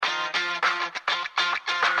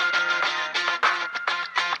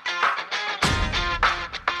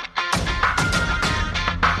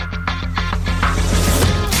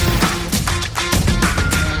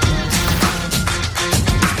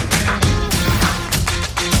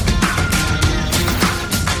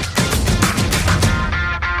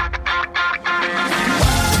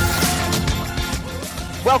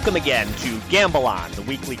Welcome again to Gamble On, the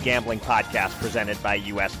weekly gambling podcast presented by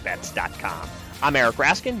USBets.com. I'm Eric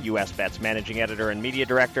Raskin, US Bets Managing Editor and Media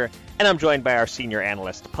Director, and I'm joined by our senior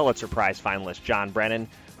analyst, Pulitzer Prize finalist John Brennan,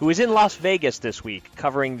 who is in Las Vegas this week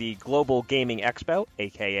covering the Global Gaming Expo,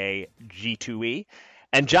 aka G2E.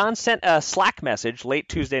 And John sent a Slack message late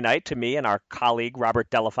Tuesday night to me and our colleague Robert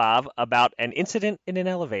Delafave about an incident in an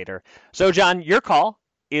elevator. So, John, your call.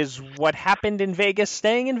 Is what happened in Vegas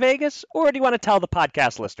staying in Vegas, or do you want to tell the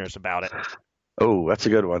podcast listeners about it? Oh, that's a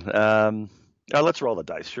good one. Let's roll the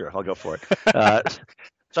dice. Sure, I'll go for it.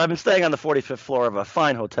 So I've been staying on the 45th floor of a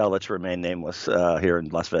fine hotel that's remained nameless here in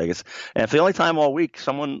Las Vegas. And for the only time all week,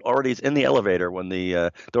 someone already is in the elevator when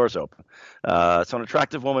the doors open. So an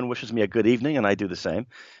attractive woman wishes me a good evening, and I do the same.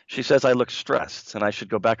 She says I look stressed and I should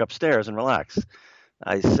go back upstairs and relax.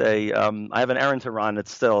 I say I have an errand to run.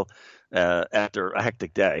 It's still after a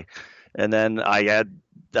hectic day. And then I add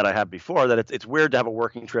that I have before that it's weird to have a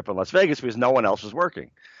working trip in Las Vegas because no one else is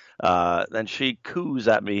working. Then she coos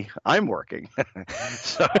at me, I'm working.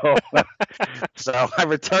 so I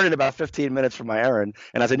return in about 15 minutes from my errand.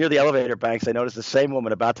 And as I near the elevator banks, I notice the same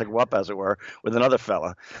woman about to go up, as it were, with another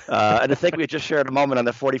fella. And to think we had just shared a moment on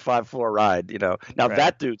the 45 floor ride, Now, right.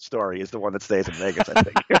 That dude's story is the one that stays in Vegas, I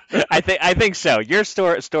think. I think so. Your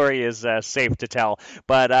story is safe to tell.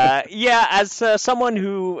 But, as someone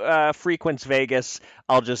who frequents Vegas,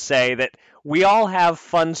 I'll just say that we all have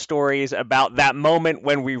fun stories about that moment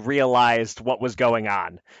when we realized what was going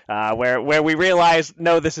on, where we realized,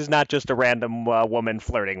 no, this is not just a random woman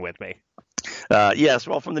flirting with me. Yes,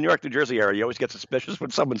 well, from the New York, New Jersey area, you always get suspicious when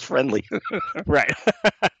someone's friendly. Right.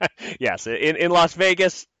 Yes, in Las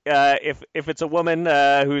Vegas, if it's a woman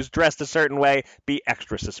who's dressed a certain way, be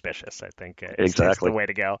extra suspicious, I think. That's the way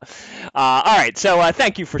to go. All right, so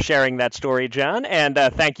thank you for sharing that story, John, and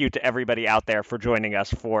thank you to everybody out there for joining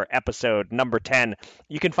us for episode number 10.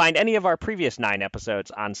 You can find any of our previous 9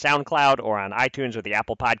 episodes on SoundCloud or on iTunes or the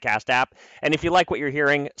Apple Podcast app, and if you like what you're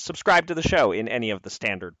hearing, subscribe to the show in any of the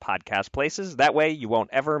standard podcast places. That way, you won't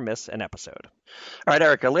ever miss an episode. All right,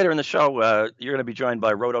 Erica, later in the show, you're going to be joined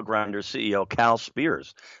by RotoGrinders CEO Cal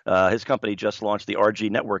Spears. His company just launched the RG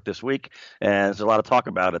Network this week, and there's a lot of talk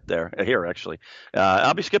about it here, actually.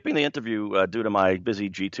 I'll be skipping the interview due to my busy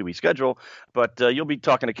G2E schedule, but you'll be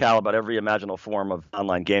talking to Cal about every imaginable form of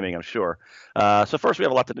online gaming, I'm sure. So first, we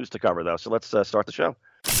have a lot of news to cover, though, so let's start the show.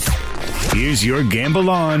 Here's your Gamble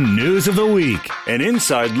On News of the Week, an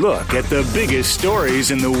inside look at the biggest stories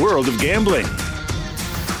in the world of gambling.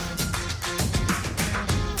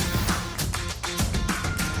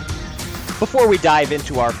 Before we dive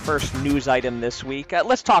into our first news item this week,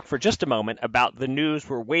 let's talk for just a moment about the news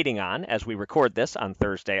we're waiting on as we record this on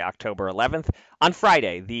Thursday, October 11th. On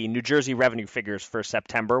Friday, the New Jersey revenue figures for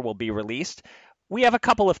September will be released. We have a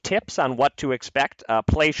couple of tips on what to expect.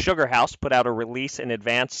 Play Sugar House put out a release in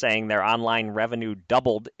advance saying their online revenue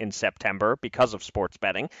doubled in September because of sports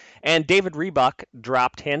betting. And David Rebuck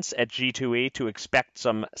dropped hints at G2E to expect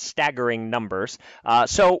some staggering numbers.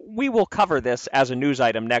 So we will cover this as a news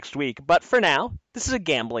item next week. But for now, this is a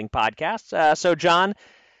gambling podcast. So, John,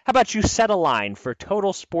 how about you set a line for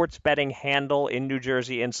total sports betting handle in New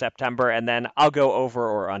Jersey in September, and then I'll go over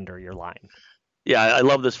or under your line. Yeah, I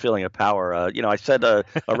love this feeling of power. I said a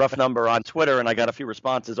rough number on Twitter, and I got a few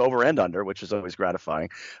responses over and under, which is always gratifying.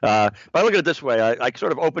 But I look at it this way. I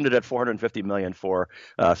sort of opened it at $450 million for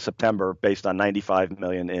September based on $95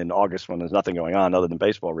 million in August when there's nothing going on other than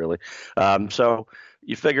baseball, really. So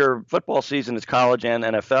you figure football season is college and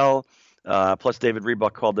NFL, plus David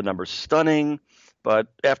Rebuck called the numbers stunning. But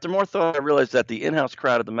after more thought, I realized that the in-house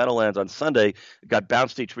crowd at the Meadowlands on Sunday got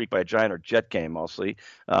bounced each week by a Giant or Jet game mostly.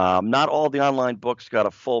 Not all the online books got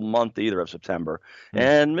a full month either of September.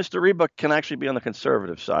 And Mr. Rebuck can actually be on the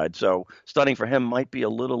conservative side. So stunning for him might be a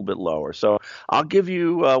little bit lower. So I'll give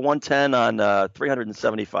you 110 on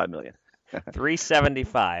 $375 million.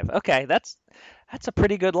 375. Okay, that's a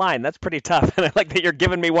pretty good line. That's pretty tough. And I like that you're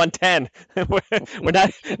giving me 110. We're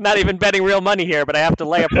not even betting real money here, but I have to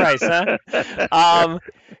lay a price, huh?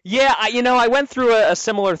 I went through a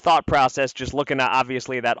similar thought process, just looking at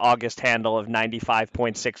obviously that August handle of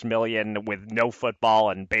 95.6 million with no football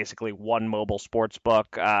and basically one mobile sports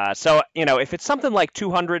book. So if it's something like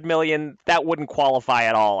 200 million, that wouldn't qualify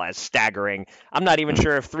at all as staggering. I'm not even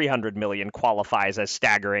sure if 300 million qualifies as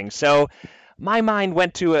staggering. So my mind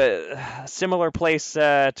went to a similar place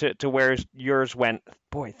to where yours went.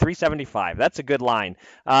 Boy, 375. That's a good line.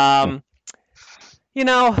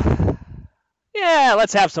 Yeah,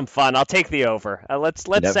 let's have some fun. I'll take the over. Let's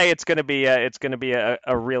say it's going to be a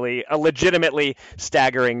legitimately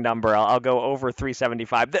staggering number. I'll go over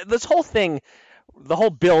 375. This whole thing the whole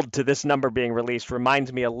build to this number being released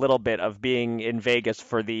reminds me a little bit of being in Vegas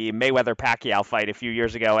for the Mayweather-Pacquiao fight a few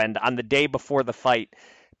years ago, and on the day before the fight,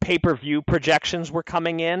 pay-per-view projections were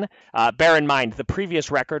coming in. Bear in mind, the previous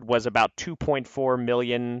record was about 2.4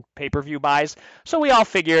 million pay-per-view buys, so we all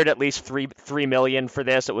figured at least 3 million for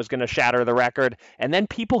this. It was going to shatter the record, and then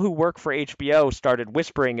people who work for HBO started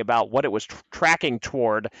whispering about what it was tracking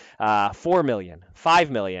toward. 4 million, 5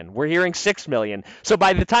 million. We're hearing 6 million. So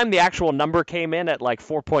by the time the actual number came in at like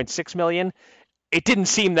 4.6 million, it didn't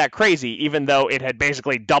seem that crazy, even though it had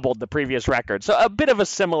basically doubled the previous record. So a bit of a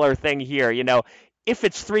similar thing here. If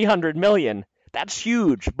it's 300 million, that's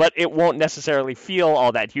huge, but it won't necessarily feel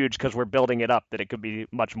all that huge because we're building it up that it could be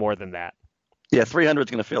much more than that. Yeah, 300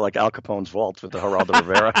 is going to feel like Al Capone's vault with the Geraldo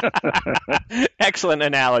Rivera. Excellent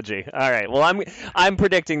analogy. All right. Well, I'm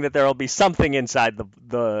predicting that there will be something inside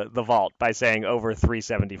the vault by saying over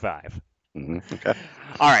 375. Okay.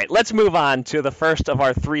 All right, let's move on to the first of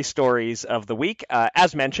our 3 stories of the week.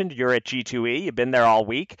 As mentioned, you're at G2E. You've been there all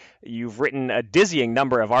week. You've written a dizzying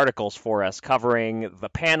number of articles for us covering the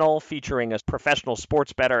panel featuring a professional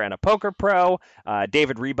sports bettor and a poker pro,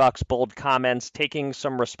 David Rebuck's bold comments, taking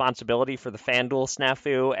some responsibility for the FanDuel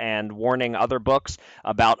snafu, and warning other books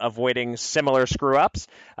about avoiding similar screw-ups,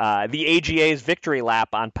 the AGA's victory lap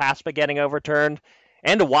on PASPA getting overturned,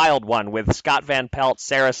 and a wild one with Scott Van Pelt,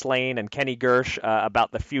 Sarah Slane, and Kenny Gersh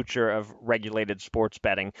about the future of regulated sports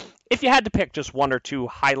betting. If you had to pick just 1 or 2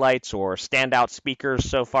 highlights or standout speakers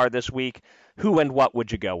so far this week, who and what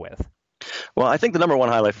would you go with? Well, I think the number one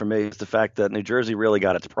highlight for me is the fact that New Jersey really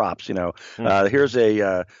got its props. Here's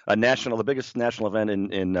the biggest national event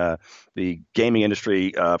in the gaming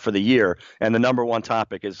industry for the year, and the number one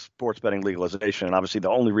topic is sports betting legalization. And obviously,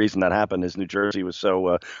 the only reason that happened is New Jersey was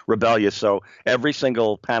so rebellious. So every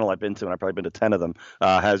single panel I've been to, and I've probably been to 10 of them,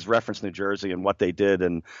 has referenced New Jersey and what they did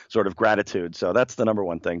and sort of gratitude. So that's the number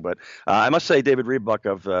one thing. But I must say, David Rebuck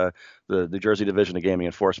of the New Jersey Division of Gaming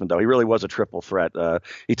Enforcement, though, he really was a triple threat.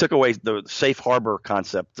 He took away the safe harbor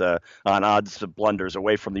concept on odds of blunders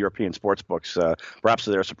away from the European sports books. Perhaps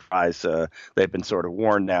to their surprise, they've been sort of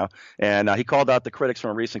warned now. And he called out the critics from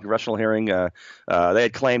a recent congressional hearing. They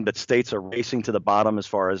had claimed that states are racing to the bottom as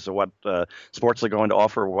far as what sports are going to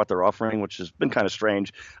offer or what they're offering, which has been kind of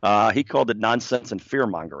strange. He called it nonsense and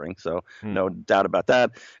fear-mongering, so no doubt about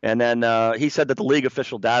that. And then he said that the league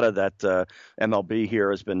official data that MLB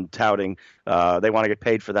here has been touting, they want to get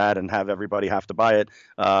paid for that and have everybody have to buy it.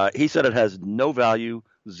 He said it has no value,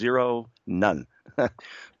 zero, none.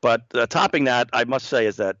 But topping that, I must say,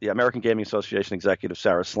 is that the American Gaming Association executive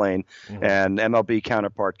Sarah Slane and MLB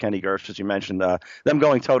counterpart Kenny Gersh, as you mentioned, them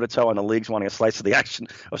going toe-to-toe on the leagues wanting a slice of the action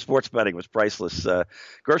of sports betting was priceless.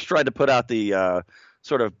 Gersh tried to put out the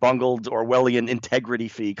sort of bungled Orwellian integrity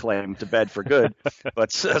fee claim to bed for good,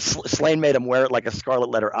 but Slane made him wear it like a scarlet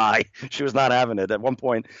letter I. She was not having it. At one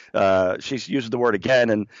point, she used the word again,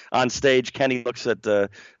 and on stage, Kenny looks at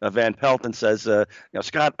Van Pelt and says,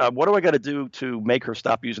 Scott, what do I got to do to make her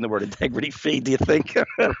stop using the word integrity fee, do you think?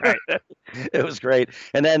 Right. It was great.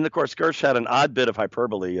 And then, of course, Gersh had an odd bit of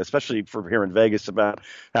hyperbole, especially for here in Vegas, about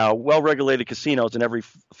how well-regulated casinos in every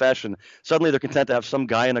fashion, suddenly they're content to have some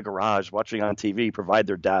guy in a garage watching on TV provide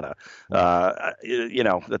their data.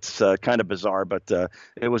 That's kind of bizarre, but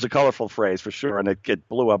it was a colorful phrase for sure, and it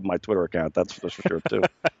blew up my Twitter account. That's for sure, too.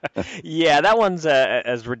 Yeah, that one's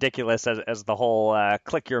as ridiculous as the whole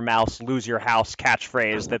click your mouse, lose your house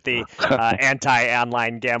catchphrase that the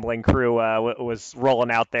anti-online gambling crew was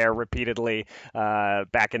rolling out there repeatedly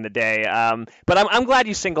back in the day. But I'm glad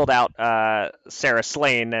you singled out Sarah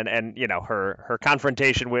Slane and her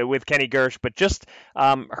confrontation with Kenny Gersh, but just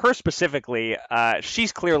her specifically.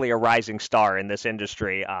 She's clearly a rising star in this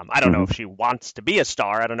industry. I don't know if she wants to be a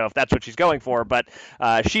star. I don't know if that's what she's going for, but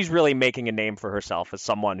she's really making a name for herself as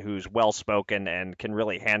someone who's well-spoken and can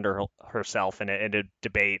really handle herself in a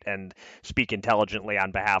debate and speak intelligently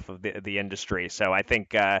on behalf of the industry. So I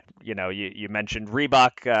think, you mentioned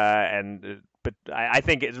Rebuck, but I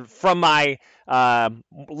think from my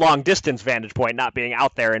long-distance vantage point, not being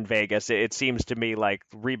out there in Vegas, it seems to me like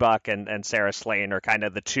Rebuck and Sarah Slane are kind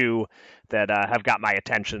of the two that have got my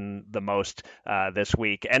attention the most this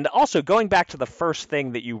week. And also, going back to the first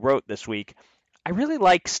thing that you wrote this week, I really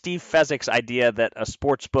like Steve Fezzik's idea that a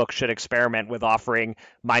sports book should experiment with offering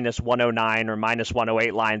minus 109 or minus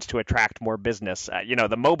 108 lines to attract more business.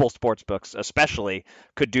 The mobile sports books especially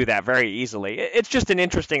could do that very easily. It's just an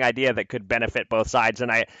interesting idea that could benefit both sides.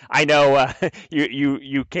 And I know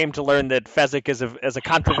you came to learn that Fezzik is a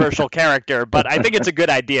controversial character, but I think it's a good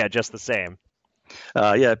idea just the same.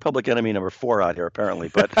 Public enemy number 4 out here, apparently.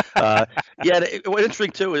 But Yeah, what's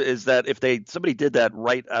interesting too is that if somebody did that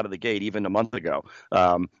right out of the gate, even a month ago,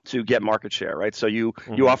 to get market share, right? So you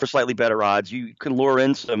offer slightly better odds. You can lure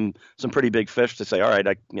in some pretty big fish to say, all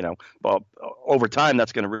right, well, over time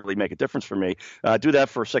that's going to really make a difference for me. Do that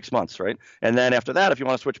for 6 months, right? And then after that, if you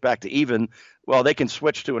want to switch back to even, well, they can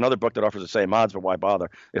switch to another book that offers the same odds, but why bother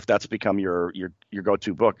if that's become your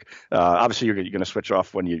go-to book? Obviously, you're going to switch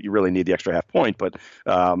off when you really need the extra half point. But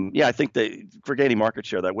yeah, I think that for gaining market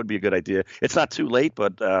share, that would be a good idea. It's not too late,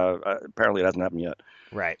 but apparently it hasn't happened yet.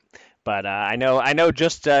 Right. But I know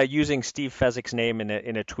just using Steve Fezzik's name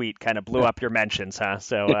in a tweet kind of blew up your mentions, huh?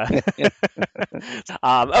 So,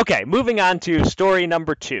 okay, moving on to story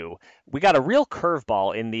number 2. We got a real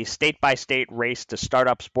curveball in the state-by-state race to start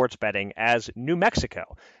up sports betting as New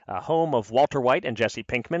Mexico, home of Walter White and Jesse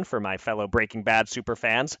Pinkman for my fellow Breaking Bad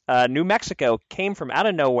superfans. New Mexico came from out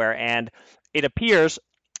of nowhere, and it appears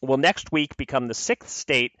will next week become the 6th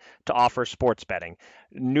state to offer sports betting.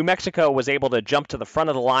 New Mexico was able to jump to the front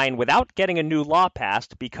of the line without getting a new law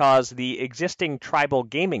passed because the existing tribal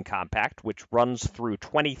gaming compact, which runs through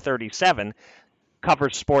 2037,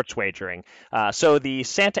 covers sports wagering. So the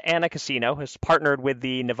Santa Ana Casino has partnered with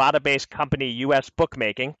the Nevada-based company U.S.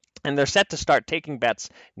 Bookmaking, and they're set to start taking bets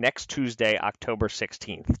next Tuesday, October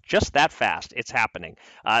 16th. Just that fast, it's happening.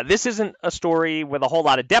 This isn't a story with a whole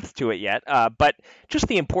lot of depth to it yet, but just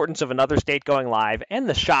the importance of another state going live and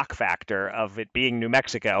the shock factor of it being New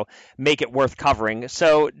Mexico make it worth covering.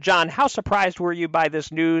 So, John, how surprised were you by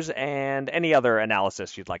this news, and any other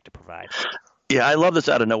analysis you'd like to provide? Yeah, I love this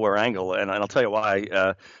out of nowhere angle, and I'll tell you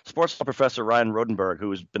why. Sports law professor Ryan Rodenberg,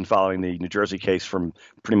 who's been following the New Jersey case from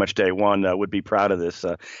pretty much day one, would be proud of this.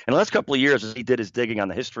 In the last couple of years, as he did his digging on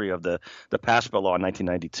the history of the PASPA law in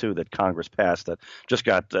 1992 that Congress passed that just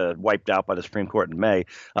got wiped out by the Supreme Court in May,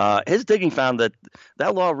 his digging found that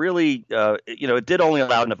law really, it did only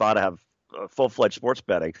allow Nevada to have full-fledged sports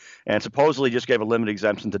betting, and supposedly just gave a limited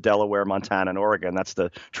exemption to Delaware, Montana, and Oregon. That's the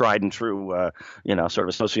tried and true, sort of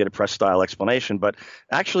Associated Press style explanation. But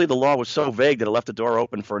actually, the law was so vague that it left the door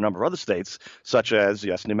open for a number of other states, such as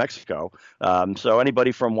New Mexico. So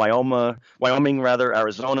anybody from Wyoming,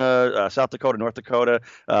 Arizona, South Dakota, North Dakota,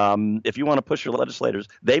 if you want to push your legislators,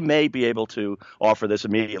 they may be able to offer this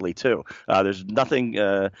immediately too. There's nothing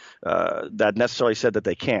that necessarily said that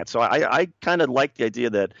they can't. So I kind of like the idea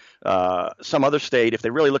that some other state, if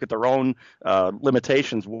they really look at their own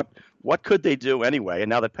limitations, what could they do anyway?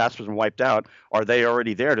 And now that PASPA's been wiped out, are they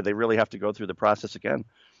already there? Do they really have to go through the process again?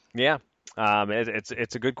 Yeah,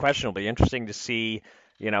 it's a good question. It'll be interesting to see,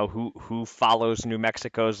 who follows New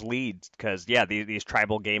Mexico's lead, because these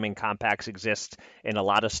tribal gaming compacts exist in a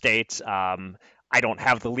lot of states. I don't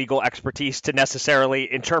have the legal expertise to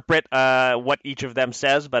necessarily interpret what each of them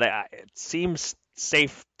says, but it seems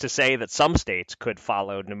safe to say that some states could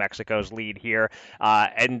follow New Mexico's lead here,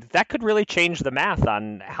 and that could really change the math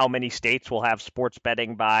on how many states will have sports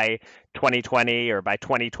betting by 2020 or by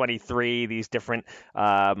 2023. These different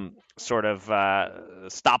stop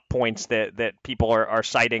points that people are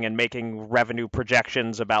citing and making revenue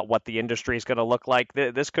projections about what the industry is going to look like.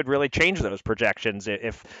 This could really change those projections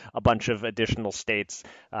if a bunch of additional states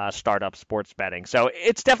start up sports betting. So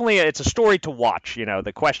it's definitely a story to watch.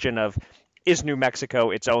 The question of, is New Mexico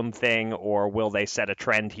its own thing, or will they set a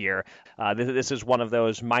trend here? This is one of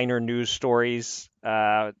those minor news stories.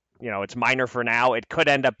 It's minor for now. It could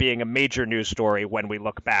end up being a major news story when we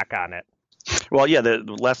look back on it. Well, yeah,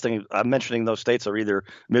 the last thing I'm mentioning, those states are either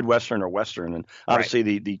Midwestern or Western. And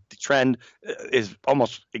obviously the trend is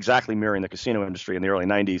almost exactly mirroring the casino industry in the early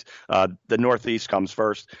 90s. The Northeast comes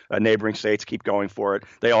first. Neighboring states keep going for it.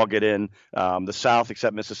 They all get in. The South,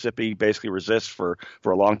 except Mississippi, basically resists for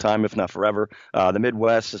a long time, if not forever. The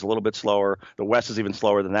Midwest is a little bit slower. The West is even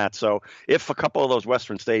slower than that. So if a couple of those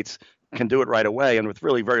Western states can do it right away and with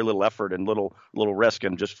really very little effort and little risk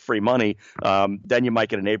and just free money, then you might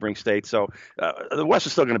get a neighboring state. So the West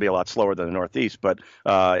is still going to be a lot slower than the Northeast, but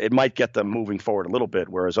it might get them moving forward a little bit,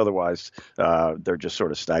 whereas otherwise they're just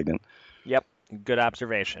sort of stagnant. Yep. Good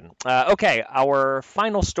observation. Okay, our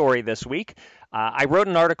final story this week. I wrote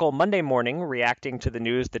an article Monday morning reacting to the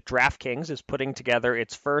news that DraftKings is putting together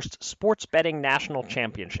its first sports betting national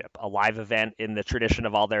championship, a live event in the tradition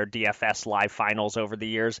of all their DFS live finals over the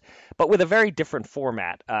years, but with a very different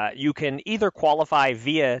format. You can either qualify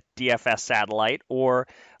via DFS satellite or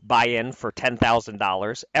buy in for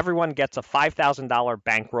 $10,000. Everyone gets a $5,000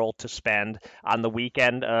 bankroll to spend on the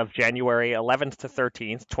weekend of January 11th to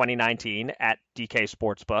 13th, 2019 at DK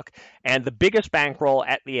Sportsbook, and the biggest bankroll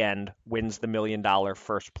at the end wins the $1 million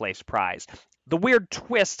first place prize. The weird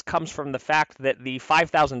twist comes from the fact that the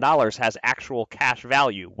 $5,000 has actual cash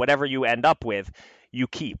value. Whatever you end up with, you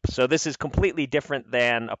keep. So this is completely different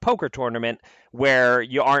than a poker tournament where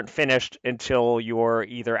you aren't finished until you're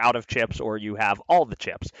either out of chips or you have all the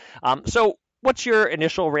chips. So what's your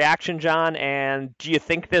initial reaction, John? And do you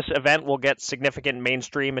think this event will get significant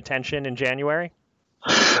mainstream attention in January?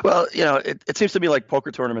 Well, it seems to me like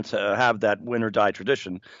poker tournaments have that win or die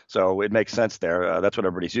tradition, so it makes sense there. That's what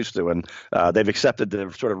everybody's used to, and they've accepted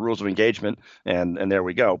the sort of rules of engagement, and there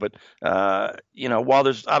we go. But while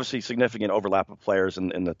there's obviously significant overlap of players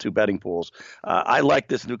in the two betting pools, I like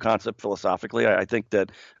this new concept philosophically. I think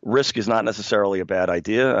that risk is not necessarily a bad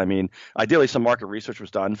idea. I mean, ideally, some market research was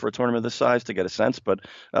done for a tournament this size to get a sense, but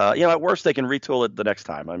at worst, they can retool it the next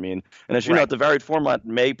time. I mean, and as you know, the varied format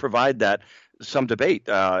may provide that some debate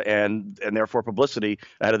and therefore publicity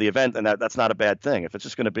out of the event, and that's not a bad thing. If it's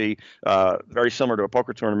just going to be very similar to a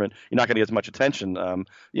poker tournament, you're not going to get as much attention.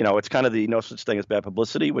 It's kind of the no such thing as bad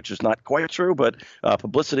publicity, which is not quite true, but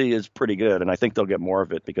publicity is pretty good, and I think they'll get more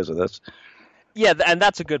of it because of this. Yeah, and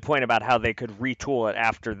that's a good point about how they could retool it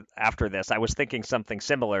after this. I was thinking something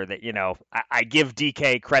similar that, I give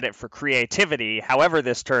DK credit for creativity. However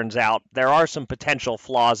this turns out, there are some potential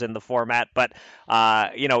flaws in the format, but,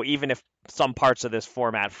 even if some parts of this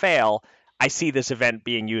format fail, I see this event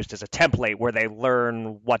being used as a template where they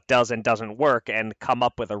learn what does and doesn't work and come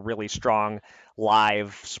up with a really strong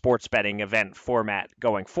live sports betting event format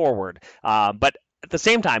going forward. But at the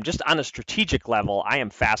same time, just on a strategic level, I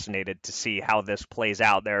am fascinated to see how this plays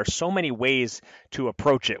out. There are so many ways to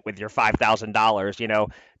approach it with your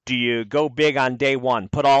 $5,000. Do you go big on day one,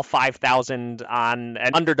 put all 5,000 on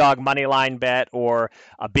an underdog money line bet or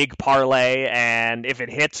a big parlay, and if it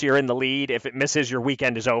hits, you're in the lead. If it misses, your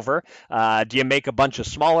weekend is over. Do you make a bunch of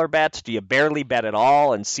smaller bets? Do you barely bet at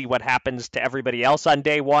all and see what happens to everybody else on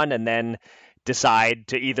day one and then decide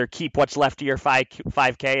to either keep what's left of your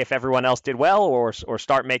 5K if everyone else did well or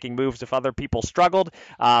start making moves if other people struggled?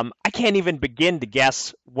 I can't even begin to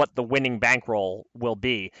guess what the winning bankroll will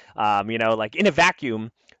be. Like in a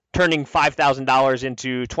vacuum, turning $5,000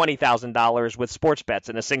 into $20,000 with sports bets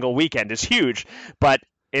in a single weekend is huge. But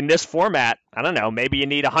in this format, I don't know, maybe you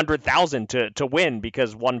need 100,000 to win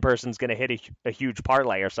because one person's going to hit a huge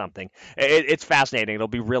parlay or something. It's fascinating. It'll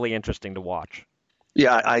be really interesting to watch.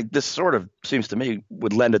 Yeah, this sort of seems to me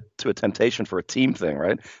would lend it to a temptation for a team thing,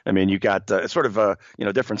 right? I mean, you got sort of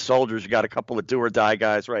different soldiers. You got a couple of do or die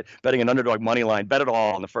guys, right? Betting an underdog money line, bet it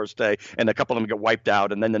all on the first day, and a couple of them get wiped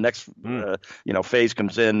out, and then the next phase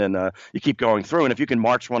comes in, and you keep going through. And if you can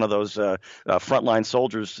march one of those frontline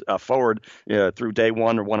soldiers forward through day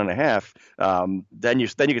one or 1.5, then you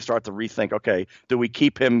can start to rethink. Okay, do we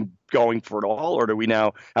keep him going for it all, or do we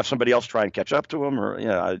now have somebody else try and catch up to him?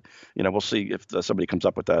 Or we'll see if somebody comes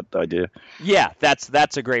up with that idea. Yeah,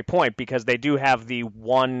 that's a great point because they do have the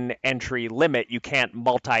one entry limit. You can't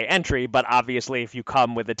multi-entry, but obviously if you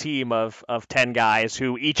come with a team of 10 guys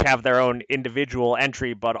who each have their own individual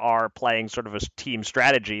entry but are playing sort of a team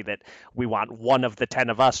strategy that we want one of the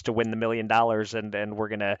 10 of us to win the $1 million and we're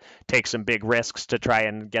going to take some big risks to try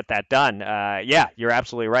and get that done. Yeah, you're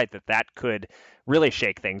absolutely right that could really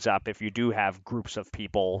shake things up if you do have groups of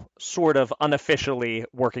people sort of unofficially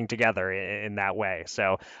working together in that way.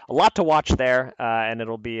 So a lot to watch there, and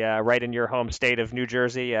it'll be right in your home state of New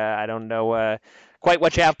Jersey. I don't know quite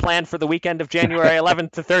what you have planned for the weekend of January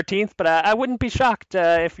 11th to 13th, but I wouldn't be shocked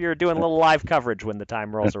if you're doing a little live coverage when the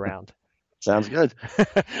time rolls around. Sounds good.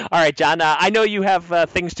 All right, John, I know you have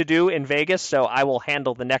things to do in Vegas, so I will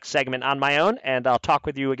handle the next segment on my own, and I'll talk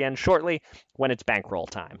with you again shortly when it's bankroll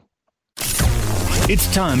time.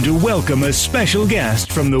 It's time to welcome a special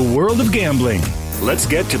guest from the world of gambling. Let's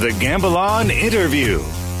get to the Gamble On interview.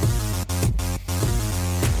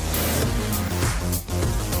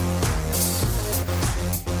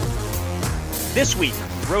 This week,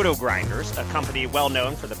 Roto Grinders, a company well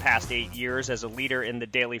known for the past 8 years as a leader in the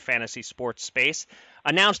daily fantasy sports space,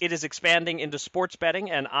 announced it is expanding into sports betting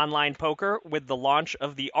and online poker with the launch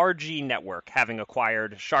of the RG Network, having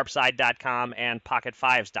acquired Sharpside.com and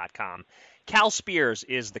PocketFives.com. Cal Spears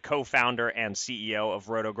is the co-founder and CEO of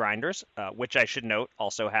Roto Grinders, which I should note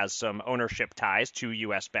also has some ownership ties to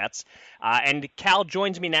US Bets. And Cal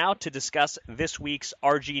joins me now to discuss this week's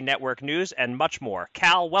RG Network news and much more.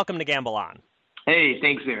 Cal, welcome to Gamble On. Hey,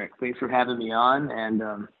 thanks, Eric. Thanks for having me on. And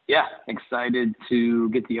excited to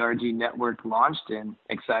get the RG Network launched and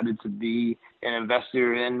excited to be an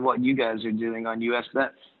investor in what you guys are doing on US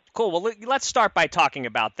Bets. Cool. Well, let's start by talking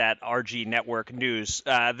about that RG Network news.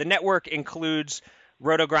 The network includes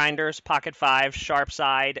Roto Grinders, Pocket Five, Sharp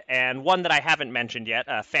Side, and one that I haven't mentioned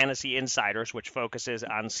yet, Fantasy Insiders, which focuses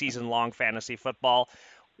on season-long fantasy football.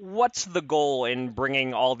 What's the goal in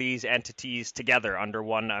bringing all these entities together under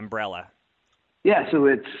one umbrella? Yeah, so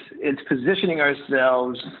it's positioning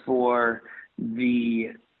ourselves for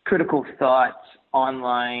the critical thought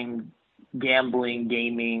online gambling,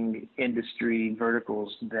 gaming industry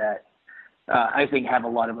verticals that I think have a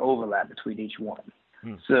lot of overlap between each one.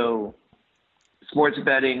 So sports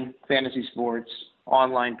betting, fantasy sports,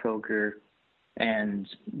 online poker, and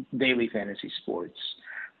daily fantasy sports.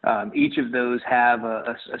 Each of those have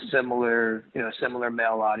a similar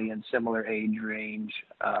male audience, similar age range,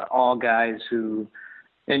 all guys who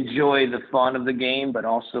enjoy the fun of the game, but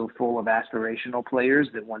also full of aspirational players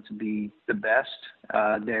that want to be the best.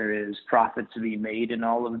 There is profit to be made in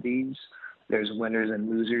all of these. There's winners and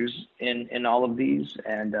losers in all of these.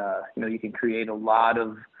 And, you can create a lot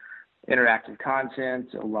of interactive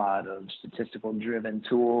content, a lot of statistical driven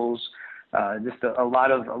tools, just a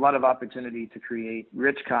lot of opportunity to create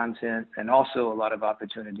rich content, and also a lot of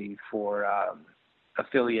opportunity for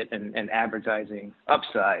affiliate and advertising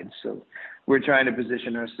upside. So we're trying to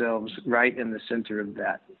position ourselves right in the center of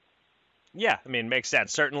that. Yeah, I mean, makes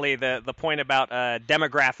sense. Certainly the point about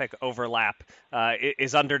demographic overlap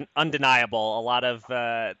is undeniable. A lot of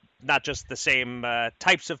not just the same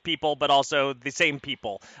types of people, but also the same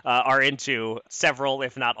people are into several,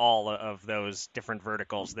 if not all, of those different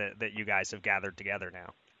verticals that you guys have gathered together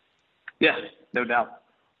now. Yeah, no doubt.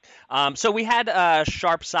 So we had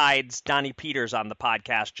Sharpside's Donnie Peters on the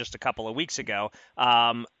podcast just a couple of weeks ago.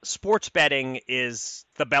 Sports betting is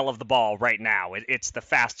the belle of the ball right now. It's the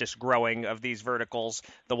fastest growing of these verticals,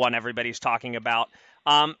 the one everybody's talking about.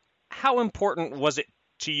 How important was it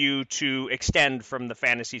to you to extend from the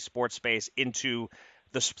fantasy sports space into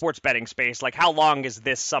the sports betting space? Like, how long is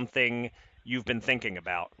this something you've been thinking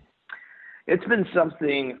about? It's been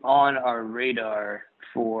something on our radar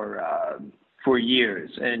for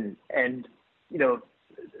years, and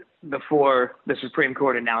before the Supreme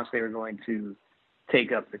Court announced they were going to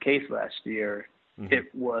take up the case last year,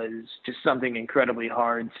 it was just something incredibly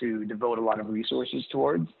hard to devote a lot of resources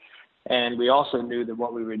towards. And we also knew that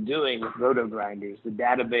what we were doing with Roto Grinders, the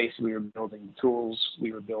database we were building, the tools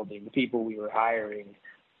we were building, the people we were hiring,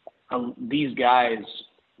 these guys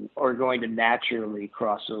are going to naturally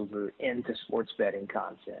cross over into sports betting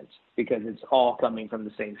content because it's all coming from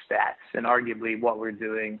the same stats. And arguably what we're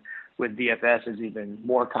doing with DFS is even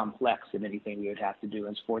more complex than anything we would have to do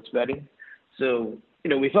in sports betting. So,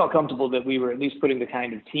 we felt comfortable that we were at least putting the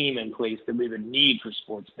kind of team in place that we would need for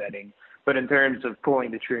sports betting. But in terms of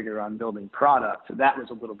pulling the trigger on building product, that was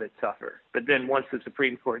a little bit tougher. But then once the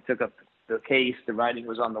Supreme Court took up the case, the writing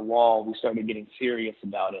was on the wall, we started getting serious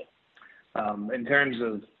about it. In terms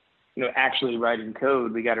of, actually writing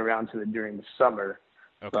code, we got around to it during the summer.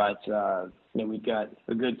 Okay. But, we've got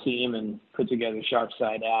a good team and put together the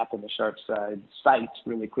Sharpside app and the Sharpside site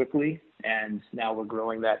really quickly. And now we're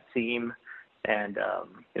growing that team and,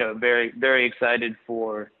 very, very excited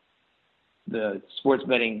for the sports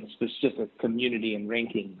betting specific community and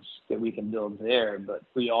rankings that we can build there. But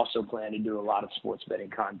we also plan to do a lot of sports betting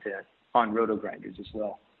content on Roto Grinders as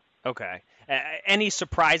well. Okay. Any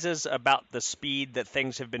surprises about the speed that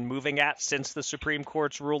things have been moving at since the Supreme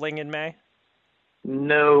Court's ruling in May?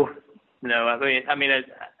 No. I mean,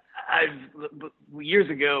 years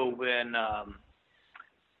ago when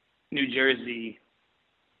New Jersey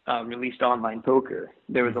released online poker,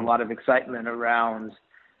 there was a lot of excitement around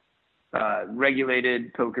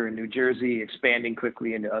regulated poker in New Jersey, expanding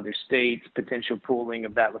quickly into other states, potential pooling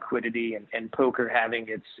of that liquidity, and poker having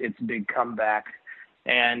its big comeback.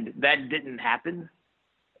 And that didn't happen.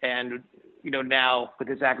 And, now with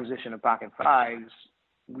this acquisition of Pocket Fives,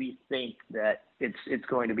 we think that it's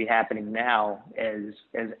going to be happening now as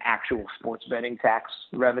actual sports betting tax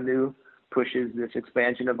revenue pushes this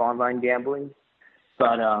expansion of online gambling.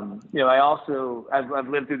 But, I've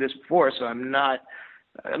lived through this before, so I'm not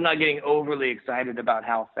getting overly excited about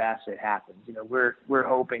how fast it happens. We're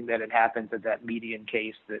hoping that it happens at that median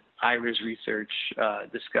case that Ira's research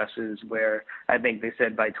discusses, where I think they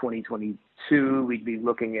said by 2022 we'd be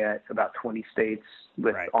looking at about 20 states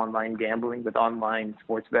with online gambling, with online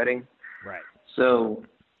sports betting. Right. So,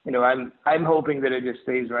 I'm hoping that it just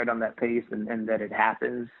stays right on that pace and that it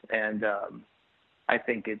happens. And I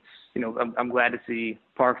think it's, I'm glad to see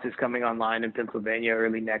Parks is coming online in Pennsylvania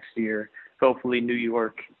early next year. Hopefully New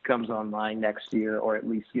York comes online next year, or at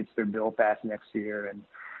least gets their bill passed next year. And,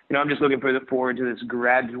 I'm just looking forward to this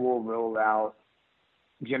gradual rollout,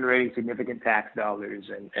 generating significant tax dollars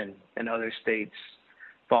and other states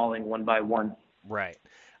falling one by one. Right.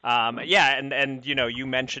 Yeah, and you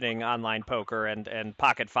mentioning online poker and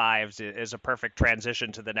pocket fives is a perfect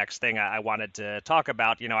transition to the next thing I wanted to talk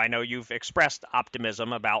about. I know you've expressed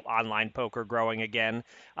optimism about online poker growing again.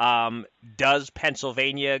 Does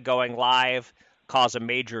Pennsylvania going live cause a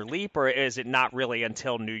major leap, or is it not really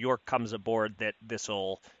until New York comes aboard that this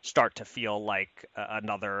will start to feel like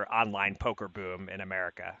another online poker boom in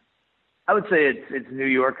America? I would say it's New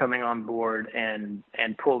York coming on board and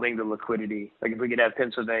pulling the liquidity. Like if we could have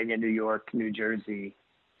Pennsylvania, New York, New Jersey,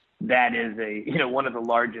 that is one of the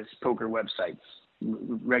largest poker websites,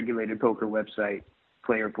 regulated poker website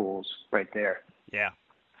player pools right there. Yeah.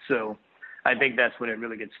 So I think that's when it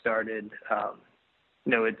really gets started.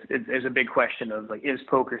 There's a big question of like, is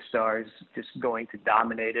PokerStars just going to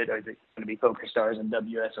dominate it, or is it going to be PokerStars and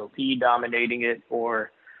WSOP dominating it,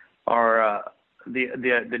 or are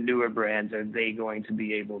the newer brands, are they going to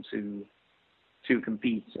be able to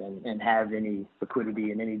compete and have any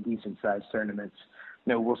liquidity in any decent sized tournaments?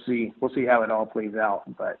 We'll see how it all plays out.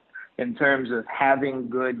 But in terms of having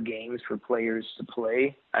good games for players to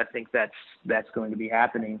play, I think that's going to be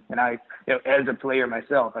happening. And as a player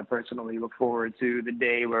myself, I personally look forward to the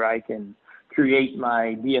day where I can create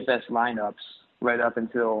my DFS lineups right up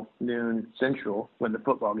until noon Central when the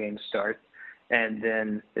football games start. And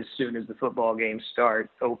then as soon as the football games start,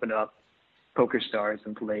 open up PokerStars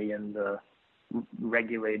and play in the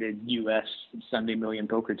regulated U.S. Sunday Million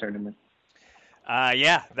Poker Tournament.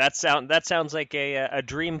 Yeah, that sounds like a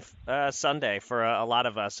dream Sunday for a lot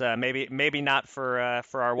of us. Maybe not for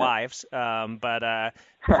our wives, but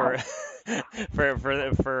for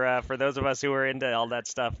for those of us who are into all that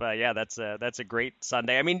stuff, yeah, that's a great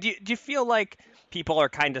Sunday. I mean, do you feel like people are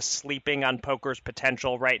kind of sleeping on poker's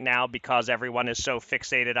potential right now because everyone is so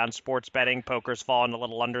fixated on sports betting? Poker's fallen a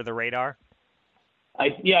little under the radar. I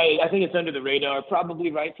think it's under the radar,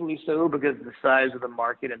 probably rightfully so, because the size of the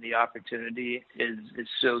market and the opportunity is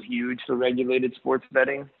so huge for regulated sports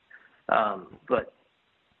betting. So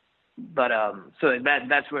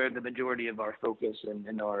that's where the majority of our focus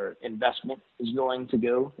and our investment is going to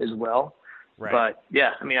go as well. Right. But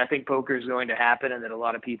yeah, I mean, I think poker is going to happen, and that a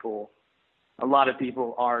lot of people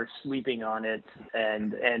are sleeping on it,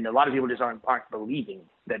 and a lot of people just aren't believing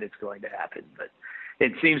that it's going to happen. But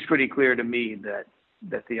it seems pretty clear to me that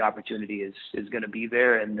the opportunity is going to be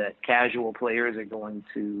there, and that casual players are going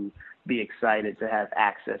to be excited to have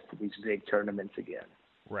access to these big tournaments again.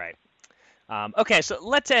 Right. Okay, so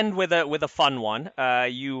let's end with a fun one.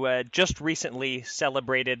 You just recently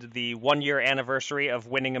celebrated the 1-year anniversary of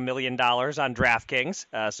winning $1 million on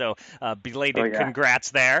DraftKings, so belated congrats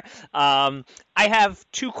there. I have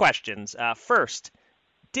two questions. First,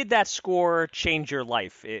 did that score change your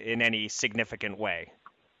life in any significant way?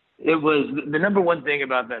 It was the number one thing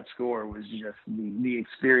about that score was just the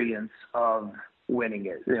experience of winning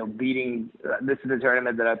it. Beating this is a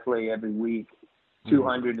tournament that I play every week,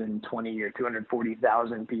 220 or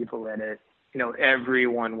 240,000 people in it.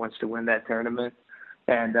 Everyone wants to win that tournament,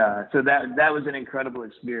 and so that was an incredible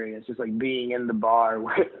experience. Just like being in the bar,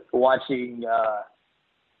 watching.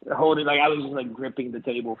 Holding, like I was just like gripping the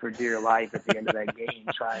table for dear life at the end of that game,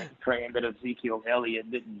 praying that Ezekiel Elliott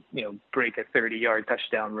didn't, break a 30-yard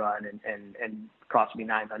touchdown run and cost me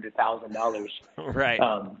 $900,000. Right.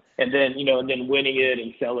 And then winning it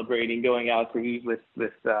and celebrating, going out to eat with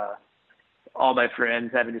all my friends,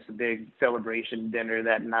 having just a big celebration dinner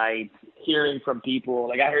that night, hearing from people.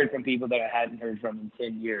 Like I heard from people that I hadn't heard from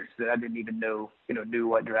in 10 years that I didn't even know, knew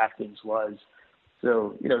what DraftKings was.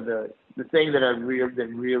 So, the thing that that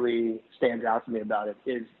really stands out to me about it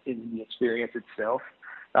is the experience itself.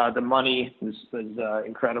 The money was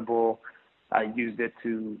incredible. I used it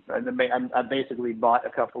I basically bought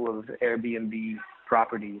a couple of Airbnb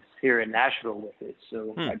properties here in Nashville with it.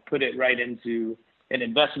 So I put it right into an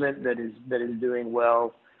investment that is doing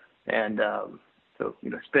well, and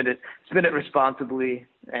spend it responsibly,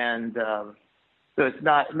 and so it's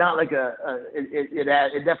not like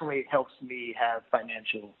it definitely helps me have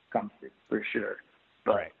financial comfort for sure.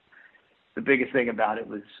 But right. The biggest thing about it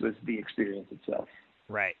was the experience itself.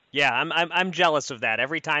 Right. Yeah, I'm jealous of that.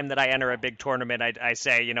 Every time that I enter a big tournament, I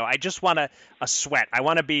say, I just want a sweat. I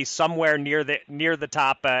want to be somewhere near the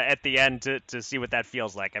top at the end to see what that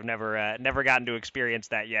feels like. I've never gotten to experience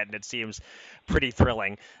that yet, and it seems pretty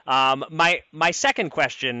thrilling. My second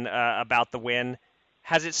question about the win.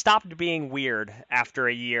 Has it stopped being weird after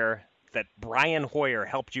a year that Brian Hoyer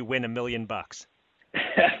helped you win $1 million?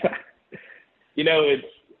 It's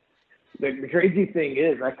the crazy thing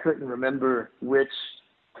is I couldn't remember which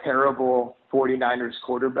terrible 49ers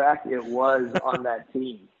quarterback it was on that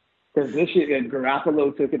team. Because this year,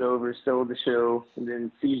 Garoppolo took it over, stole the show, and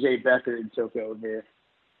then C.J. Beathard took over.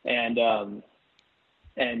 and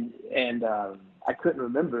I couldn't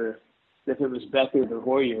remember if it was Beckett or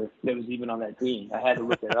Hoyer that was even on that team. I had to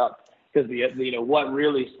look it up because what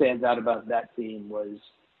really stands out about that team was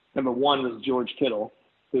number one was George Kittle,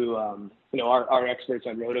 who our experts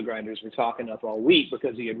on Roto Grinders were talking up all week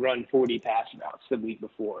because he had run 40 pass routes the week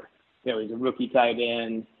before. He's a rookie tight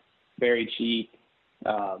end, very cheap,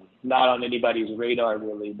 not on anybody's radar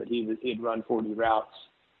really, but he'd run 40 routes.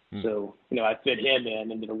 So, I fit him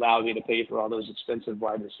in, and it allowed me to pay for all those expensive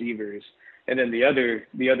wide receivers. And then the other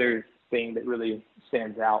thing that really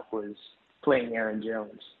stands out was playing Aaron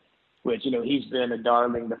Jones, which, he's been a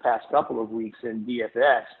darling the past couple of weeks in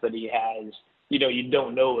DFS, but he has, you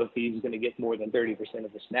don't know if he's going to get more than 30%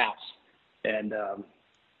 of the snaps. And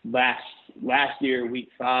last year, week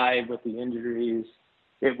 5 with the injuries,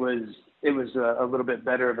 it was a little bit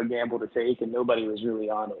better of a gamble to take, and nobody was really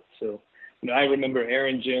on it. So, I remember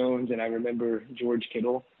Aaron Jones and I remember George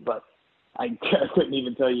Kittle, but I couldn't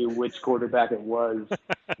even tell you which quarterback it was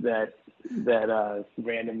that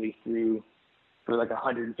randomly threw for like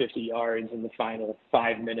 150 yards in the final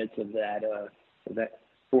 5 minutes of that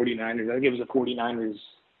 49ers. I think it was a 49ers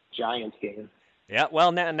Giants game. Yeah,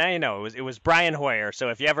 well, now you know it was Brian Hoyer. So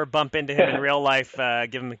if you ever bump into him in real life,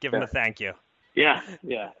 give him a thank you. Yeah,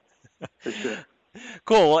 for sure.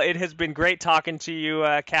 Cool. Well, it has been great talking to you,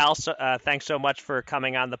 Cal. So, thanks so much for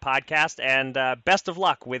coming on the podcast, and best of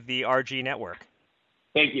luck with the RG Network.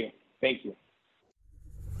 Thank you.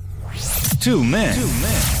 2 men.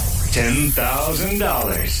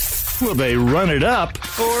 $10,000. Will they run it up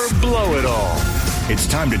or blow it all? It's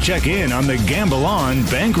time to check in on the Gamble On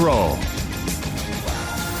bankroll.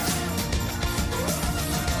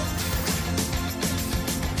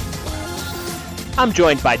 I'm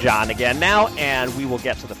joined by John again now, and we will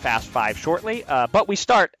get to the Fast Five shortly. But we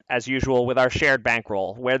start, as usual, with our shared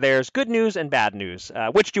bankroll, where there's good news and bad news.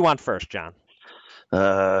 Which do you want first, John?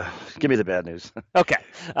 Give me the bad news. Okay.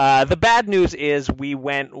 The bad news is we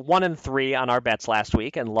went 1-3 on our bets last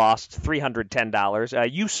week and lost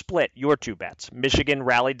 $310. You split your 2 bets. Michigan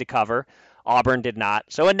rallied to cover. Auburn did not,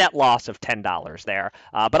 so a net loss of $10 there.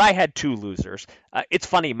 But I had 2 losers. It's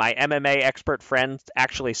funny, my MMA expert friend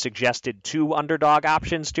actually suggested 2 underdog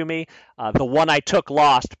options to me. The one I took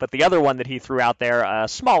lost, but the other one that he threw out there, a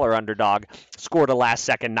smaller underdog, scored a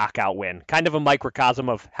last-second knockout win. Kind of a microcosm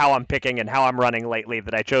of how I'm picking and how I'm running lately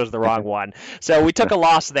that I chose the wrong one. So we took a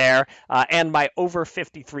loss there, and my over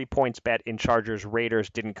 53 points bet in Chargers-Raiders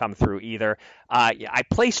didn't come through either. I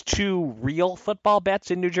placed 2 real football bets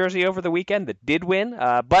in New Jersey over the weekend that did win,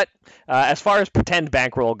 but as far as pretend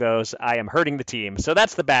bankroll goes, I am hurting the team. So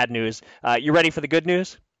that's the bad news. You ready for the good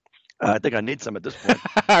news? I think I need some at this point.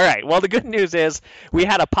 All right. Well, the good news is we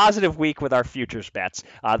had a positive week with our futures bets.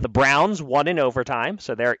 The Browns won in overtime,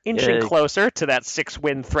 so they're inching closer to that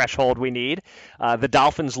 6-win threshold we need. The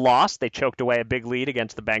Dolphins lost. They choked away a big lead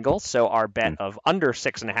against the Bengals, so our bet of under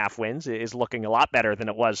 6.5 wins is looking a lot better than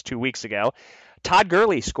it was 2 weeks ago. Todd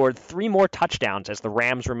Gurley scored 3 more touchdowns as the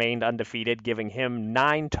Rams remained undefeated, giving him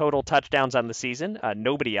 9 total touchdowns on the season.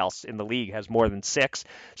 Nobody else in the league has more than 6.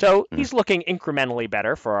 So he's looking incrementally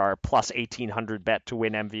better for our plus 1,800 bet to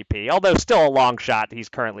win MVP, although still a long shot. He's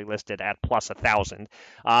currently listed at plus 1,000.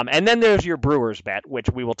 And then there's your Brewers bet, which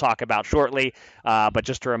we will talk about shortly. But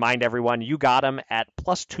just to remind everyone, you got him at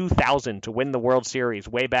plus 2,000 to win the World Series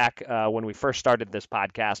way back when we first started this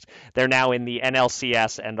podcast. They're now in the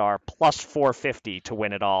NLCS and are plus 450 to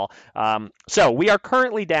win it all. So we are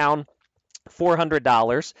currently down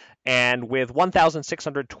 $400, and with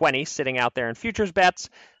 1,620 sitting out there in futures bets,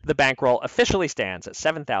 the bankroll officially stands at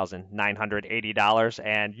 $7,980,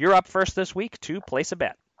 and you're up first this week to place a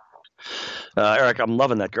bet. Eric, I'm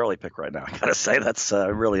loving that Gurley pick right now. I gotta say that's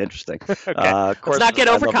really interesting. Okay. Of course, let's not get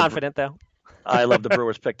overconfident though. I love the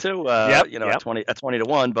Brewers pick too. Yep. At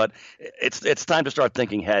 20-1, but it's time to start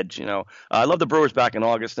thinking hedge. I love the Brewers back in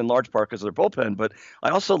August in large part because of their bullpen, but I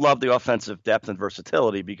also love the offensive depth and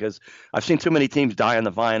versatility because I've seen too many teams die on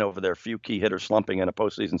the vine over their few key hitters slumping in a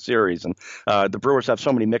postseason series, and the Brewers have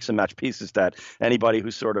so many mix and match pieces that anybody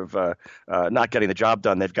who's sort of not getting the job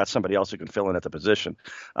done, they've got somebody else who can fill in at the position.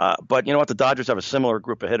 But you know what? The Dodgers have a similar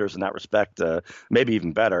group of hitters in that respect, maybe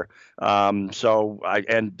even better. And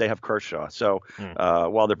they have Kershaw. So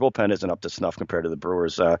while their bullpen isn't up to snuff compared to the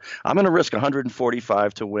Brewers, I'm going to risk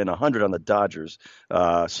 145 to win 100 on the Dodgers.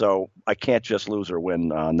 So I can't just lose or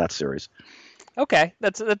win on that series. Okay,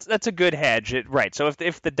 that's a good hedge. Right. So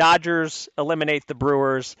if the Dodgers eliminate the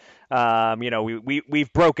Brewers,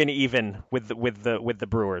 we've broken even with the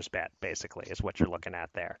Brewers bet, basically, is what you're looking at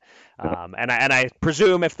there. And I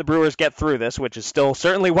presume if the Brewers get through this, which is still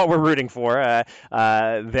certainly what we're rooting for,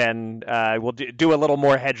 then we'll do a little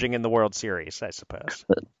more hedging in the World Series, I suppose.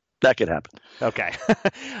 That could happen. Okay.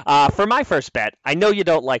 For my first bet, I know you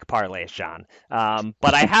don't like parlays, John,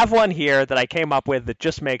 but I have one here that I came up with that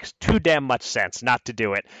just makes too damn much sense not to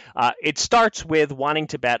do it. It starts with wanting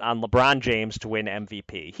to bet on LeBron James to win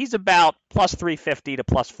MVP. He's about plus 350 to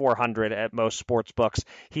plus 400 at most sports books.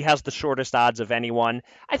 He has the shortest odds of anyone.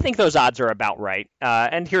 I think those odds are about right,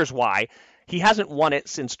 and here's why. He hasn't won it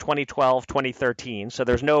since 2012, 2013, so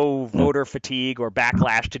there's no voter fatigue or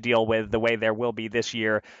backlash to deal with the way there will be this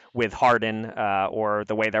year with Harden or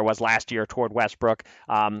the way there was last year toward Westbrook.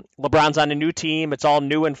 LeBron's on a new team. It's all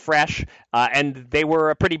new and fresh, and they were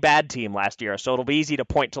a pretty bad team last year, so it'll be easy to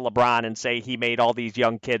point to LeBron and say he made all these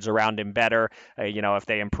young kids around him better. If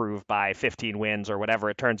they improve by 15 wins or whatever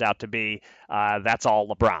it turns out to be, that's all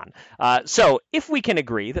LeBron. So if we can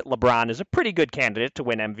agree that LeBron is a pretty good candidate to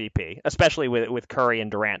win MVP, especially with Curry and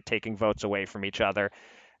Durant taking votes away from each other,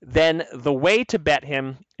 then the way to bet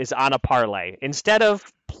him is on a parlay. Instead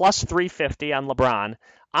of plus 350 on LeBron,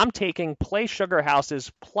 I'm taking Play Sugar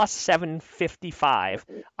House's plus 755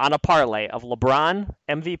 on a parlay of LeBron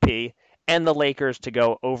MVP and the Lakers to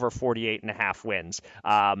go over 48.5 wins.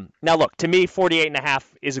 Now, look, to me, 48.5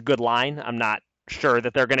 is a good line. I'm not sure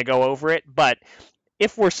that they're going to go over it, but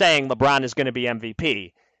if we're saying LeBron is going to be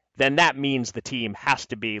MVP, then that means the team has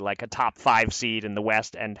to be like a top 5 seed in the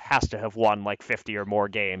West and has to have won like 50 or more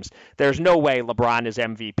games. There's no way LeBron is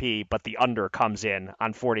MVP, but the under comes in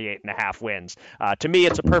on 48.5 wins. To me,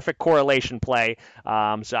 it's a perfect correlation play.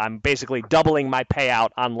 So I'm basically doubling my payout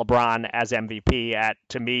on LeBron as MVP at,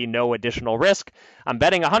 to me, no additional risk. I'm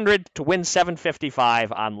betting 100 to win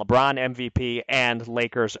 755 on LeBron MVP and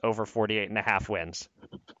Lakers over 48.5 wins.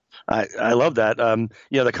 I love that.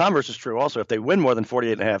 The converse is true also. If they win more than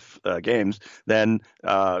 48.5 games, then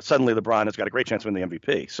suddenly LeBron has got a great chance to win the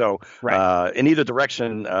MVP. So right. In either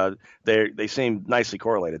direction, they seem nicely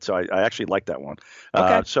correlated. So I actually like that one.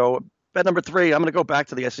 Okay. So bet number 3, I'm going to go back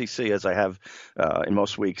to the SEC as I have in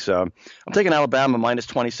most weeks. I'm taking Alabama minus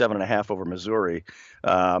 27.5 over Missouri.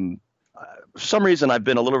 For some reason, I've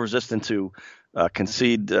been a little resistant to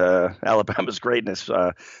concede Alabama's greatness.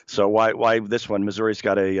 So why this one? Missouri's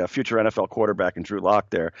got a future NFL quarterback in Drew Lock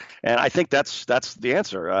there, and I think that's the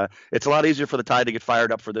answer. It's a lot easier for the Tide to get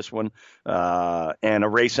fired up for this one and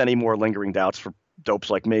erase any more lingering doubts for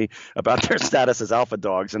dopes like me about their status as alpha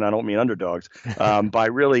dogs, and I don't mean underdogs, by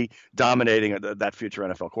really dominating that future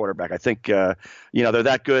NFL quarterback. I think they're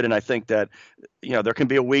that good, and I think that there can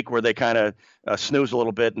be a week where they kind of snooze a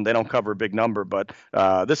little bit and they don't cover a big number, but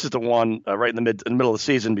this is the one right in the middle of the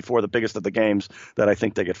season before the biggest of the games that I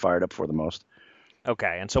think they get fired up for the most.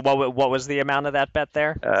 Okay, and so what was the amount of that bet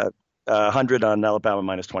there? 100 on Alabama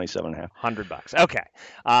minus 27.5. $100.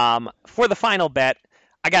 Okay. For the final bet,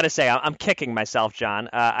 I got to say, I'm kicking myself, John.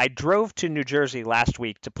 I drove to New Jersey last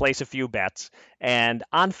week to place a few bets, and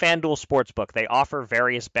on FanDuel Sportsbook, they offer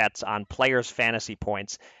various bets on players' fantasy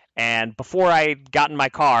points. And before I got in my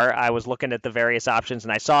car, I was looking at the various options,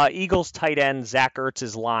 and I saw Eagles tight end Zach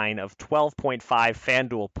Ertz's line of 12.5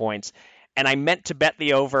 FanDuel points. And I meant to bet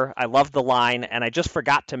the over. I loved the line, and I just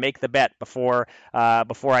forgot to make the bet before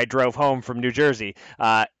I drove home from New Jersey.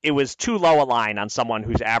 It was too low a line on someone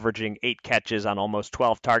who's averaging 8 catches on almost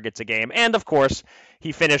 12 targets a game. And, of course,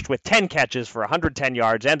 he finished with 10 catches for 110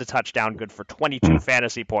 yards and a touchdown, good for 22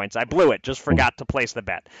 fantasy points. I blew it, just forgot to place the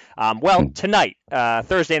bet. Tonight,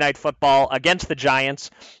 Thursday Night Football against the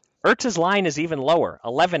Giants, Ertz's line is even lower,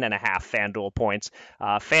 11.5 FanDuel points.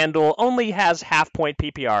 FanDuel only has half-point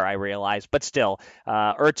PPR, I realize, but still,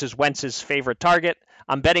 Ertz is Wentz's favorite target.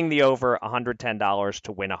 I'm betting the over, $110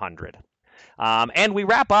 to win 100. And we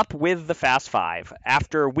wrap up with the Fast Five.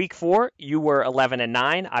 After week 4, you were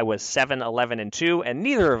 11-9. I was 7-11-2, and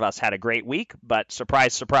neither of us had a great week. But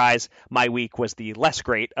surprise, surprise, my week was the less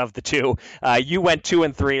great of the two. You went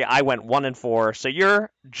 2-3. I went 1-4. So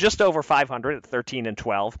you're just over 500 at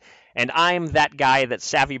 13-12. And I'm that guy that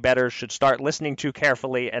savvy bettors should start listening to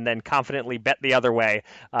carefully and then confidently bet the other way.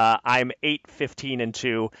 I'm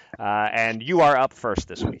 8-15-2, and you are up first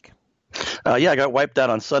this week. Yeah, I got wiped out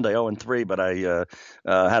on Sunday, 0-3, but I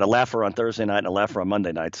had a laugher on Thursday night and a laugher on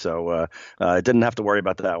Monday night, so I didn't have to worry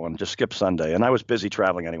about that one. Just skipped Sunday, and I was busy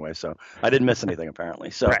traveling anyway, so I didn't miss anything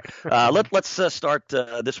apparently. So Right. let's start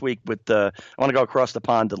this week with I want to go across the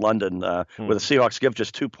pond to London, where the Seahawks give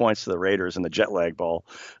just 2 points to the Raiders in the jet lag bowl.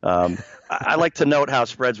 I like to note how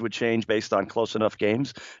spreads would change based on close enough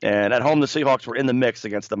games, and at home the Seahawks were in the mix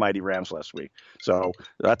against the mighty Rams last week, so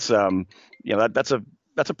that's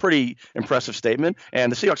that's a pretty impressive statement.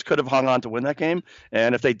 And the Seahawks could have hung on to win that game.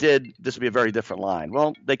 And if they did, this would be a very different line.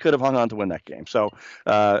 Well, they could have hung on to win that game. So,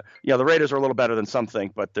 the Raiders are a little better than some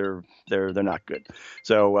think, but they're not good.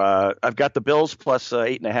 So I've got the Bills plus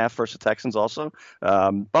 8.5 versus the Texans also.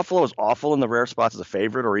 Buffalo is awful in the rare spots as a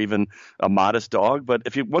favorite or even a modest dog. But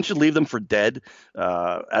once you leave them for dead,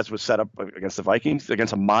 as was set up against the Vikings,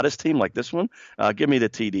 against a modest team like this one, give me the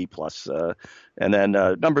TD plus. And then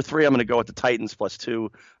number 3, I'm going to go with the Titans plus 2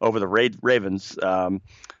 over the Ravens.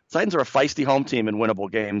 Titans are a feisty home team in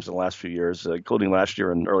winnable games in the last few years, including last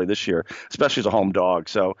year and early this year, especially as a home dog.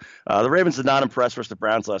 So the Ravens did not impress versus the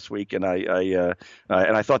Browns last week, and I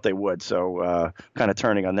thought they would. So kind of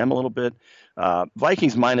turning on them a little bit.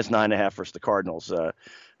 Vikings minus 9.5 versus the Cardinals.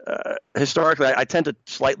 Historically, I tend to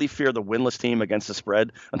slightly fear the winless team against the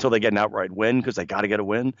spread until they get an outright win because they got to get a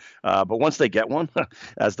win. But once they get one,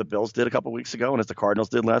 as the Bills did a couple weeks ago and as the Cardinals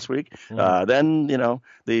did last week, then,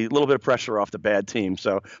 the little bit of pressure off the bad team.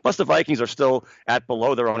 So plus the Vikings are still at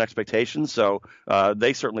below their own expectations. So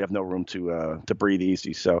they certainly have no room to breathe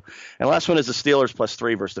easy. So, and last one is the Steelers plus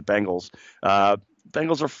 3 versus the Bengals.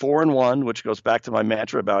 Bengals are 4-1, which goes back to my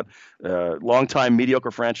mantra about long-time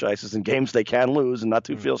mediocre franchises and games they can lose and not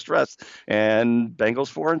to feel stressed. And Bengals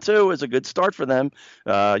 4-2 is a good start for them.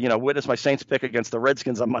 Witness my Saints pick against the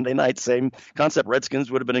Redskins on Monday night. Same concept. Redskins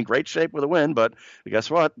would have been in great shape with a win, but guess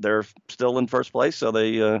what? They're still in first place, so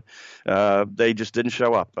they just didn't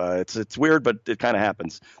show up. It's weird, but it kind of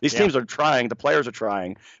happens. These teams are trying. The players are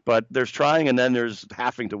trying, but there's trying and then there's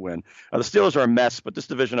having to win. The Steelers are a mess, but this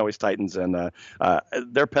division always tightens, and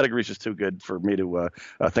their pedigree is just too good for me to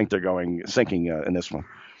think they're going sinking in this one.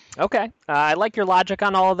 Okay. I like your logic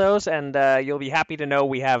on all of those, and you'll be happy to know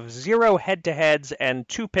we have 0 head-to-heads and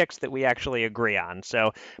 2 picks that we actually agree on.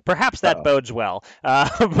 So perhaps that bodes well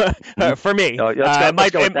for me.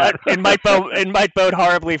 It might bode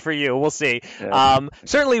horribly for you. We'll see. Yeah.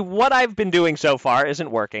 Certainly, what I've been doing so far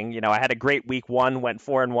isn't working. I had a great week 1, went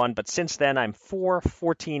 4-1, but since then I'm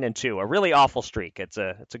 4-14-2, a really awful streak. It's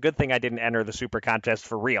a good thing I didn't enter the Super Contest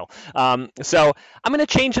for real. So I'm going to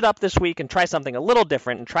change it up this week and try something a little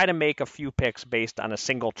different and try to make a few picks based on a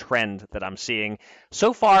single trend that I'm seeing.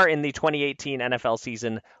 So far in the 2018 NFL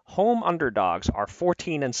season, home underdogs are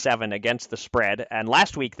 14-7 against the spread, and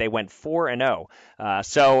last week they went 4-0.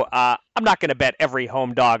 So I'm not going to bet every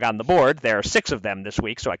home dog on the board. There are 6 of them this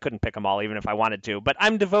week, so I couldn't pick them all even if I wanted to. But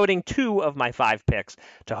I'm devoting 2 of my 5 picks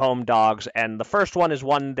to home dogs, and the first one is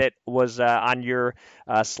one that was on your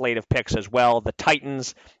slate of picks as well, the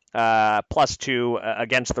Titans. Plus 2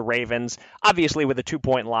 against the Ravens. Obviously, with a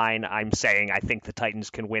 2-point line, I'm saying I think the Titans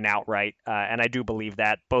can win outright, and I do believe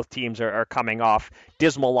that. Both teams are coming off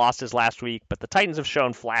dismal losses last week, but the Titans have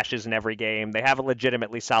shown flashes in every game. They have a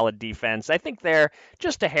legitimately solid defense. I think they're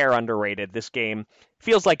just a hair underrated. This game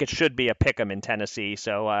feels like it should be a pick'em in Tennessee,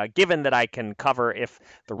 so given that I can cover if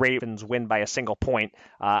the Ravens win by a single point,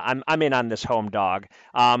 I'm in on this home dog.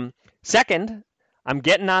 Second, I'm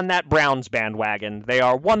getting on that Browns bandwagon. They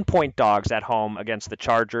are 1-point dogs at home against the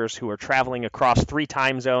Chargers, who are traveling across 3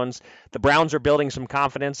 time zones. The Browns are building some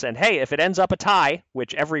confidence, and hey, if it ends up a tie,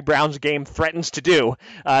 which every Browns game threatens to do,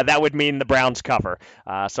 that would mean the Browns cover.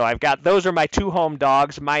 So those are my 2 home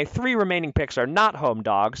dogs. My 3 remaining picks are not home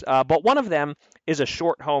dogs, but one of them is a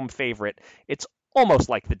short home favorite. It's almost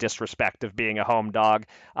like the disrespect of being a home dog.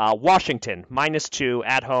 Washington, -2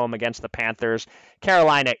 at home against the Panthers.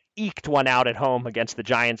 Carolina eked one out at home against the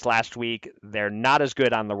Giants last week. They're not as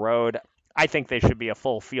good on the road. I think they should be a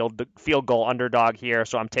full field goal underdog here,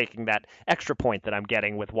 so I'm taking that extra point that I'm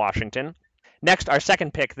getting with Washington. Next, our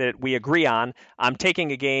second pick that we agree on, I'm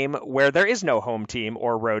taking a game where there is no home team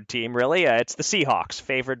or road team, really. It's the Seahawks,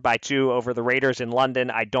 favored by 2 over the Raiders in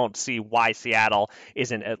London. I don't see why Seattle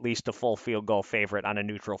isn't at least a full field goal favorite on a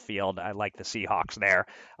neutral field. I like the Seahawks there.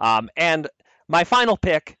 And my final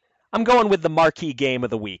pick, I'm going with the marquee game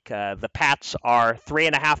of the week. The Pats are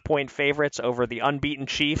 3.5-point favorites over the unbeaten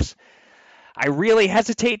Chiefs. I really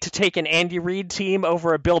hesitate to take an Andy Reid team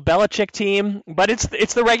over a Bill Belichick team, but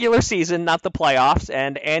it's the regular season, not the playoffs,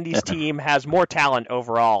 and Andy's team has more talent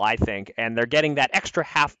overall, I think, and they're getting that extra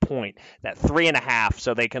half point, that 3.5,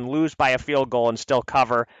 so they can lose by a field goal and still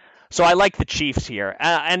cover. So I like the Chiefs here.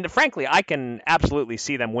 And frankly, I can absolutely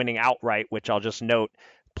see them winning outright, which I'll just note,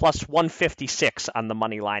 plus 156 on the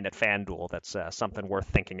money line at FanDuel. That's something worth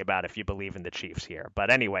thinking about if you believe in the Chiefs here. But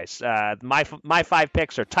anyways, my 5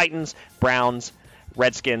 picks are Titans, Browns,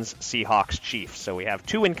 Redskins, Seahawks, Chiefs. So we have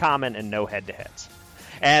 2 in common and no head-to-heads.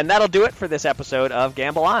 And that'll do it for this episode of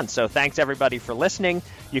Gamble On. So thanks, everybody, for listening.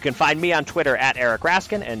 You can find me on Twitter at Eric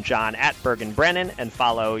Raskin and John at Bergen Brennan, and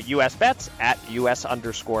follow US Bets at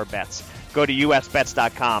US_bets. Go to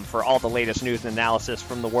usbets.com for all the latest news and analysis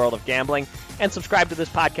from the world of gambling, and subscribe to this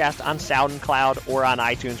podcast on SoundCloud or on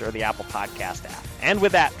iTunes or the Apple Podcast app. And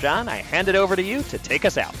with that, John, I hand it over to you to take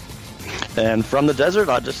us out. And from the desert,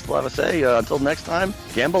 I'd just love to say, until next time,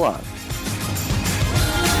 gamble on.